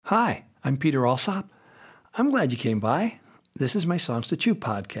Hi, I'm Peter Alsop. I'm glad you came by. This is my Songs to Chew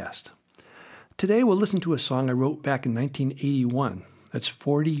podcast. Today we'll listen to a song I wrote back in 1981. That's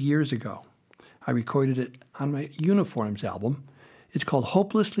 40 years ago. I recorded it on my Uniforms album. It's called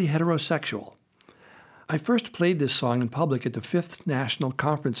Hopelessly Heterosexual. I first played this song in public at the 5th National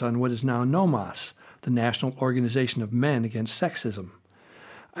Conference on what is now NOMAS, the National Organization of Men Against Sexism.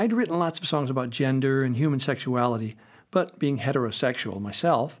 I'd written lots of songs about gender and human sexuality, but being heterosexual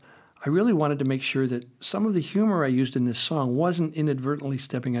myself, I really wanted to make sure that some of the humor I used in this song wasn't inadvertently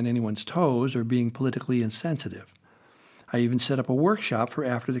stepping on anyone's toes or being politically insensitive. I even set up a workshop for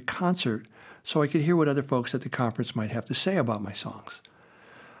after the concert so I could hear what other folks at the conference might have to say about my songs.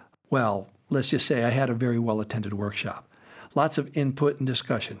 Well, let's just say I had a very well-attended workshop. Lots of input and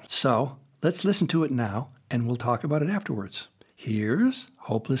discussion. So let's listen to it now, and we'll talk about it afterwards. Here's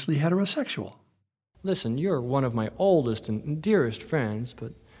Hopelessly Heterosexual. Listen, you're one of my oldest and dearest friends,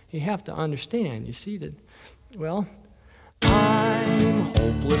 but you have to understand, you see that, well, I'm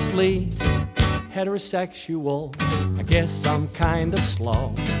hopelessly heterosexual. I guess I'm kind of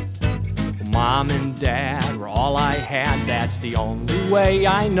slow. Mom and Dad were all I had, that's the only way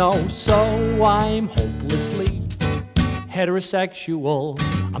I know. So I'm hopelessly heterosexual.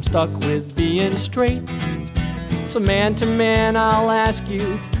 I'm stuck with being straight. So man to man, I'll ask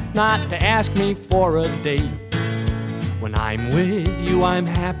you not to ask me for a date. When I'm with you, I'm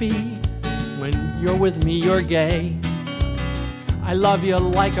happy. When you're with me, you're gay. I love you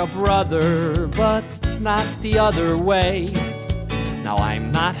like a brother, but not the other way. Now I'm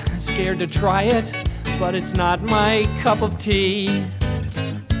not scared to try it, but it's not my cup of tea.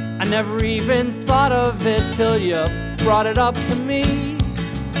 I never even thought of it till you brought it up to me.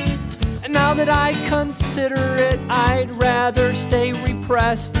 And now that I consider it, I'd rather stay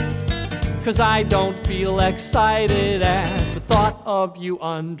repressed, 'cause I don't feel excited at the thought of you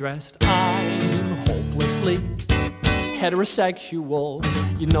undressed. I'm hopelessly heterosexual.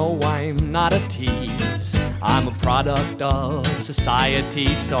 You know I'm not a tease. I'm a product of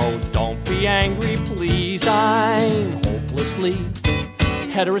society, so don't be angry, please. I'm hopelessly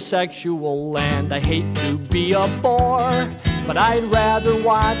heterosexual, and I hate to be a bore, but I'd rather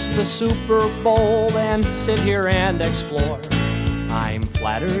watch the Super Bowl than sit here and explore. I'm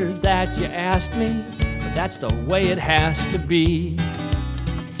flattered that you asked me, but that's the way it has to be.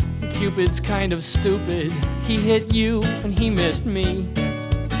 Cupid's kind of stupid. He hit you and he missed me.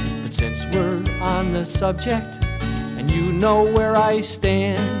 But since we're on the subject and you know where I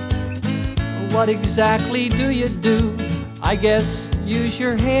stand, what exactly do you do? I guess use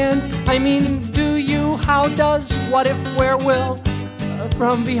your hand. I mean, do you? How does? What if? Where will?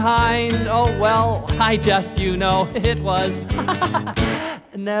 From behind? Oh well, I just, it was.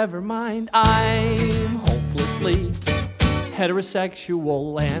 Never mind, I'm hopelessly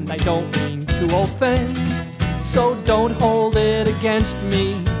heterosexual, and I don't mean to offend, so don't hold it against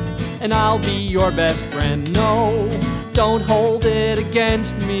me, and I'll be your best friend. No, don't hold it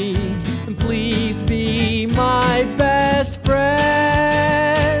against me, and please be my best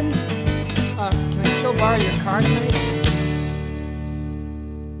friend. Can I still borrow your car tonight?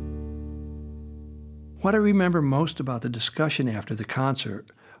 What I remember most about the discussion after the concert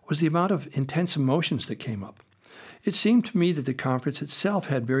was the amount of intense emotions that came up. It seemed to me that the conference itself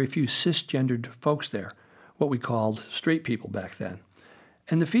had very few cisgendered folks there, what we called straight people back then.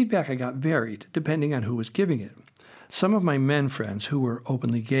 And the feedback I got varied, depending on who was giving it. Some of my men friends who were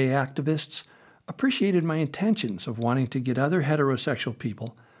openly gay activists appreciated my intentions of wanting to get other heterosexual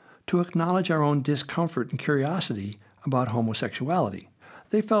people to acknowledge our own discomfort and curiosity about homosexuality.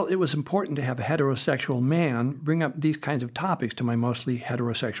 They felt it was important to have a heterosexual man bring up these kinds of topics to my mostly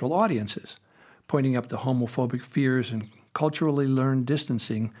heterosexual audiences, pointing up the homophobic fears and culturally learned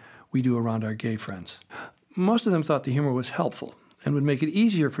distancing we do around our gay friends. Most of them thought the humor was helpful and would make it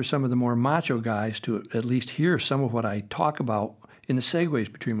easier for some of the more macho guys to at least hear some of what I talk about in the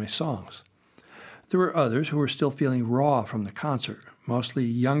segues between my songs. There were others who were still feeling raw from the concert, mostly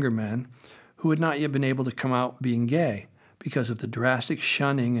younger men who had not yet been able to come out being gay because of the drastic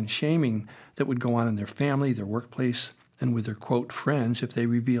shunning and shaming that would go on in their family, their workplace, and with their, quote, friends if they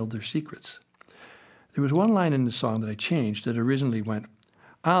revealed their secrets. There was one line in the song that I changed that originally went,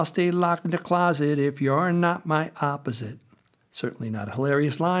 "I'll stay locked in the closet if you're not my opposite." Certainly not a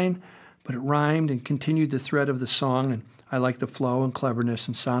hilarious line, but it rhymed and continued the thread of the song, and I liked the flow and cleverness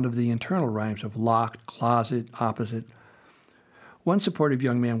and sound of the internal rhymes of locked, closet, opposite. One supportive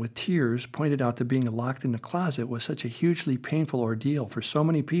young man with tears pointed out that being locked in the closet was such a hugely painful ordeal for so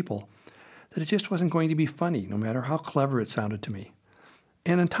many people that it just wasn't going to be funny, no matter how clever it sounded to me.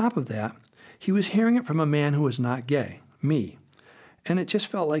 And on top of that, he was hearing it from a man who was not gay, me. And it just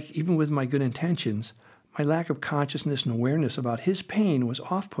felt like, even with my good intentions, my lack of consciousness and awareness about his pain was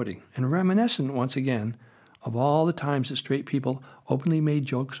off-putting and reminiscent, once again, of all the times that straight people openly made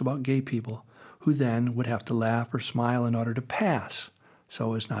jokes about gay people, who then would have to laugh or smile in order to pass,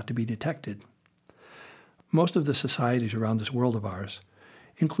 so as not to be detected. Most of the societies around this world of ours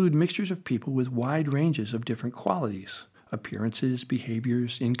include mixtures of people with wide ranges of different qualities, appearances,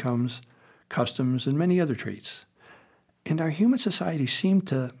 behaviors, incomes, customs, and many other traits. And our human society seem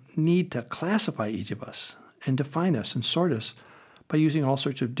to need to classify each of us and define us and sort us by using all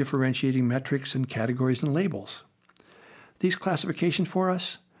sorts of differentiating metrics and categories and labels. These classifications for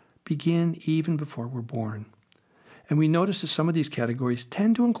us begin even before we're born. And we notice that some of these categories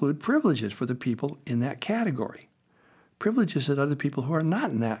tend to include privileges for the people in that category, privileges that other people who are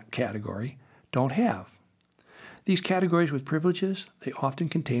not in that category don't have. These categories with privileges, they often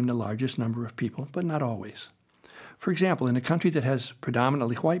contain the largest number of people, but not always. For example, in a country that has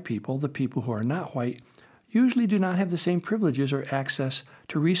predominantly white people, the people who are not white usually do not have the same privileges or access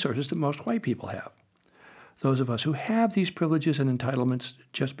to resources that most white people have. Those of us who have these privileges and entitlements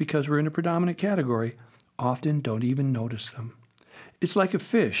just because we're in a predominant category often don't even notice them. It's like a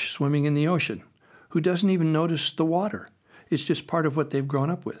fish swimming in the ocean who doesn't even notice the water. It's just part of what they've grown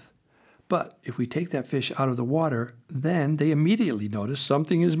up with. But if we take that fish out of the water, then they immediately notice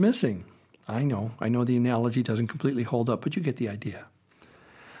something is missing. I know the analogy doesn't completely hold up, but you get the idea.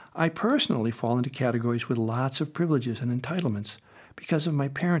 I personally fall into categories with lots of privileges and entitlements because of my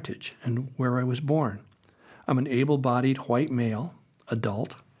parentage and where I was born. I'm an able-bodied white male,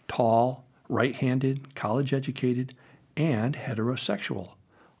 adult, tall, right-handed, college-educated, and heterosexual.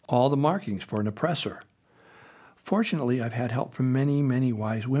 All the markings for an oppressor. Fortunately, I've had help from many, many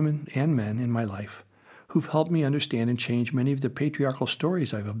wise women and men in my life who've helped me understand and change many of the patriarchal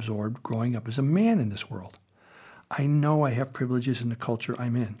stories I've absorbed growing up as a man in this world. I know I have privileges in the culture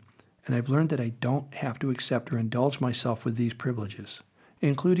I'm in, and I've learned that I don't have to accept or indulge myself with these privileges,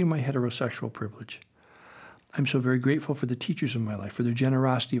 including my heterosexual privilege. I'm so very grateful for the teachers in my life, for their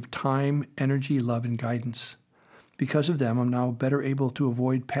generosity of time, energy, love, and guidance. Because of them, I'm now better able to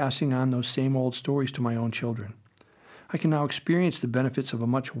avoid passing on those same old stories to my own children. I can now experience the benefits of a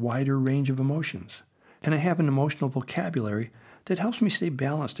much wider range of emotions, and I have an emotional vocabulary that helps me stay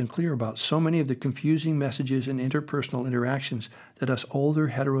balanced and clear about so many of the confusing messages and interpersonal interactions that us older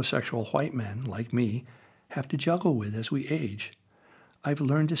heterosexual white men, like me, have to juggle with as we age. I've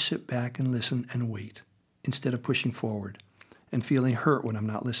learned to sit back and listen and wait, instead of pushing forward and feeling hurt when I'm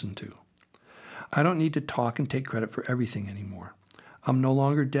not listened to. I don't need to talk and take credit for everything anymore. I'm no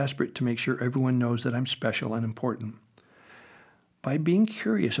longer desperate to make sure everyone knows that I'm special and important. By being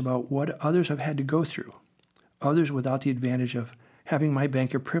curious about what others have had to go through, others without the advantage of having my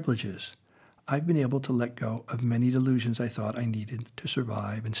banker privileges, I've been able to let go of many delusions I thought I needed to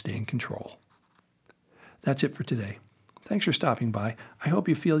survive and stay in control. That's it for today. Thanks for stopping by. I hope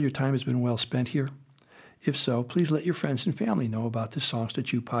you feel your time has been well spent here. If so, please let your friends and family know about the Songs to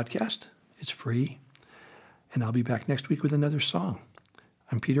Chew podcast. It's free. And I'll be back next week with another song.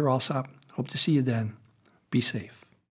 I'm Peter Alsop. Hope to see you then. Be safe.